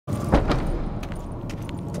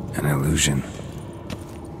An illusion.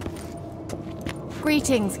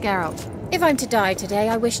 Greetings, Geralt. If I'm to die today,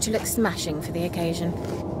 I wish to look smashing for the occasion.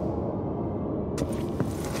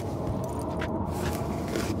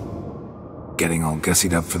 Getting all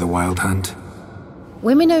gussied up for the wild hunt?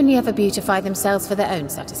 Women only ever beautify themselves for their own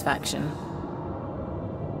satisfaction.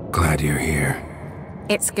 Glad you're here.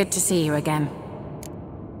 It's good to see you again.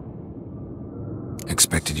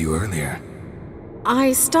 Expected you earlier.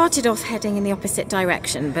 I started off heading in the opposite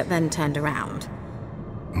direction, but then turned around.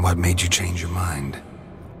 What made you change your mind?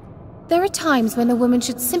 There are times when a woman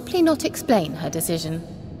should simply not explain her decision.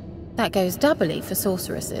 That goes doubly for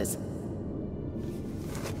sorceresses.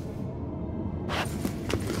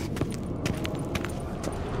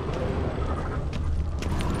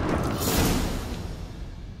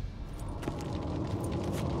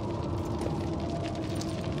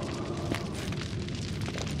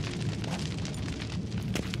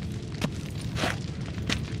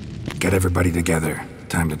 Get everybody together.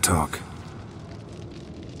 Time to talk.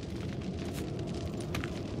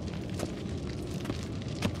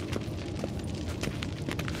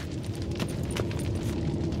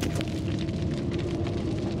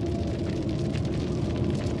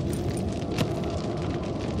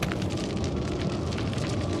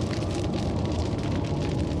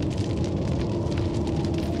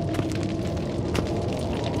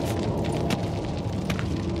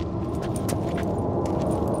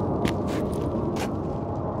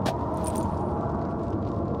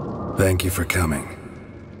 Thank you for coming.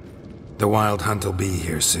 The Wild Hunt will be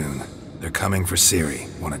here soon. They're coming for Ciri.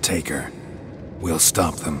 Want to take her? We'll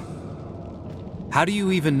stop them. How do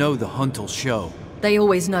you even know the Hunt will show? They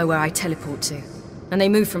always know where I teleport to, and they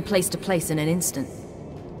move from place to place in an instant.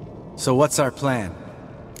 So what's our plan?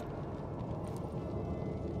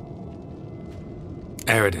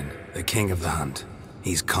 Aradin, the king of the Hunt.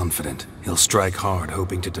 He's confident. He'll strike hard,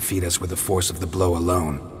 hoping to defeat us with the force of the blow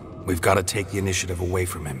alone. We've got to take the initiative away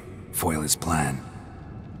from him. Foil his plan.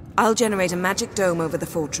 I'll generate a magic dome over the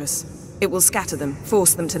fortress. It will scatter them,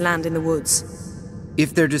 force them to land in the woods.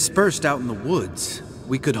 If they're dispersed out in the woods,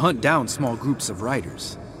 we could hunt down small groups of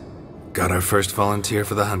riders. Got our first volunteer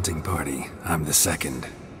for the hunting party. I'm the second.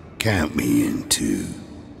 Count me in too.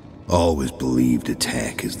 Always believed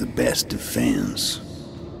attack is the best defense.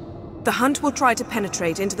 The Hunt will try to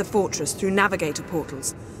penetrate into the fortress through navigator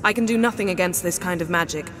portals. I can do nothing against this kind of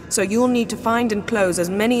magic, so you'll need to find and close as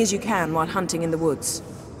many as you can while hunting in the woods.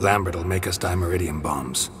 Lambert will make us dimeridium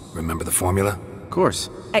bombs. Remember the formula? Of course.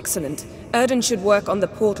 Excellent. Erden should work on the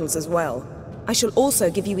portals as well. I shall also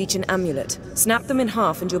give you each an amulet. Snap them in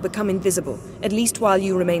half and you'll become invisible, at least while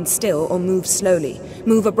you remain still or move slowly.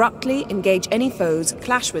 Move abruptly, engage any foes,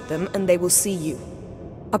 clash with them, and they will see you.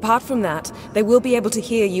 Apart from that, they will be able to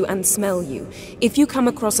hear you and smell you. If you come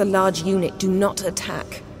across a large unit, do not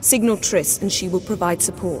attack. Signal Triss and she will provide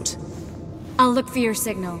support. I'll look for your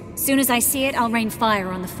signal. Soon as I see it, I'll rain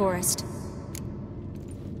fire on the forest.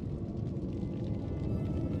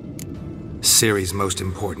 Ciri's most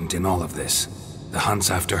important in all of this. The Hunt's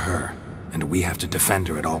after her, and we have to defend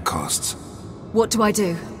her at all costs. What do I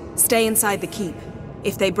do? Stay inside the keep.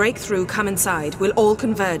 If they break through, come inside. We'll all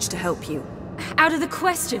converge to help you. Out of the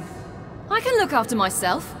question. I can look after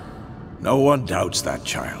myself. No one doubts that,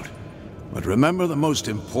 child. But remember the most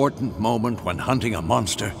important moment when hunting a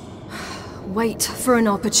monster? Wait for an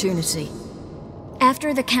opportunity.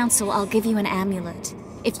 After the council, I'll give you an amulet.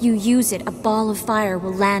 If you use it, a ball of fire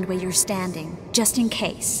will land where you're standing, just in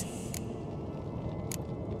case.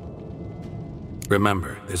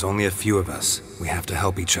 Remember, there's only a few of us. We have to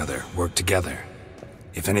help each other, work together.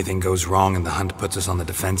 If anything goes wrong and the Hunt puts us on the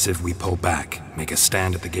defensive, we pull back, make a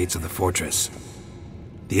stand at the gates of the fortress.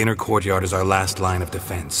 The inner courtyard is our last line of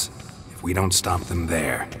defense. If we don't stop them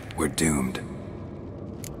there, we're doomed.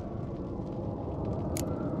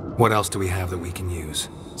 What else do we have that we can use?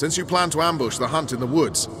 Since you plan to ambush the Hunt in the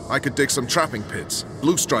woods, I could dig some trapping pits,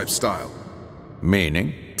 blue stripe style.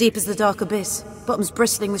 Meaning? Deep as the dark abyss, bottoms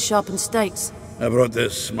bristling with sharpened stakes. I brought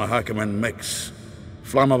this Mahakaman mix.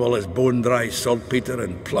 Flammable as bone-dry saltpeter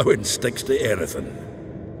and ploughing sticks to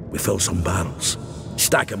anything. We fill some barrels,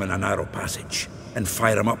 stack them in a narrow passage, and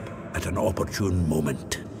fire them up at an opportune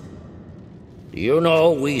moment. You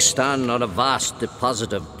know, we stand on a vast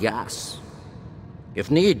deposit of gas.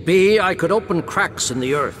 If need be, I could open cracks in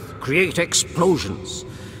the earth, create explosions.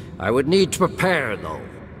 I would need to prepare, though.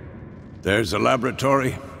 There's the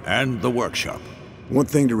laboratory and the workshop. One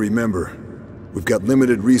thing to remember. We've got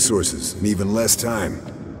limited resources and even less time.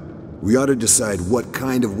 We ought to decide what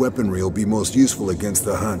kind of weaponry will be most useful against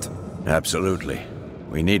the Hunt. Absolutely.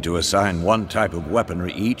 We need to assign one type of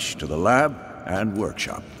weaponry each to the lab and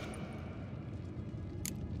workshop.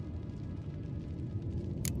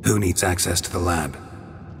 Who needs access to the lab?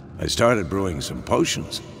 I started brewing some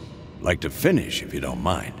potions. Like to finish, if you don't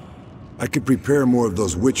mind. I could prepare more of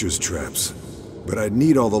those Witcher's traps, but I'd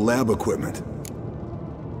need all the lab equipment.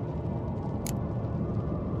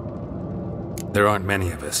 There aren't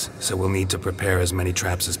many of us, so we'll need to prepare as many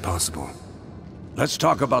traps as possible. Let's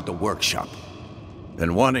talk about the workshop.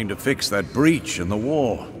 Been wanting to fix that breach in the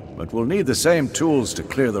wall, but we'll need the same tools to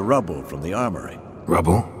clear the rubble from the armory.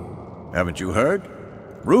 Rubble? Haven't you heard?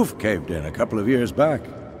 Roof caved in a couple of years back.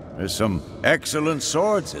 There's some excellent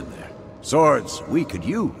swords in there. Swords we could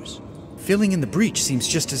use. Filling in the breach seems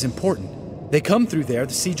just as important. They come through there,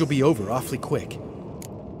 the siege will be over awfully quick.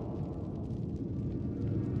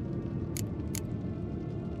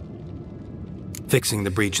 Fixing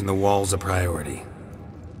the breach in the wall's a priority.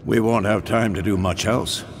 We won't have time to do much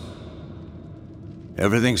else.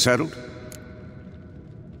 Everything settled?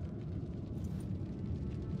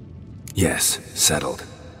 Yes, settled.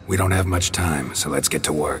 We don't have much time, so let's get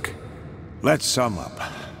to work. Let's sum up.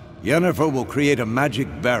 Yennefer will create a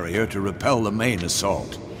magic barrier to repel the main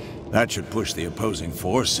assault. That should push the opposing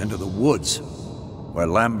force into the woods, where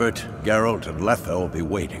Lambert, Geralt, and Letha will be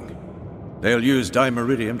waiting. They'll use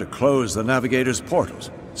Dimeridium to close the Navigator's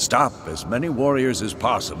portals, stop as many warriors as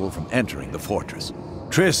possible from entering the fortress.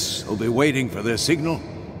 Triss will be waiting for their signal,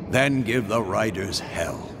 then give the riders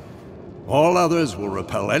hell. All others will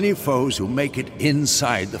repel any foes who make it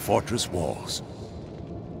inside the fortress walls.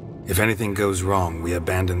 If anything goes wrong, we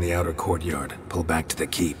abandon the outer courtyard, pull back to the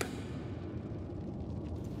keep.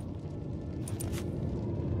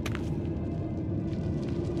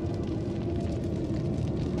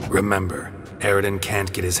 Remember, Eridan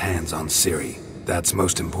can't get his hands on Ciri. That's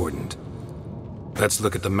most important. Let's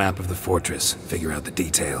look at the map of the fortress, figure out the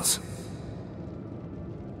details.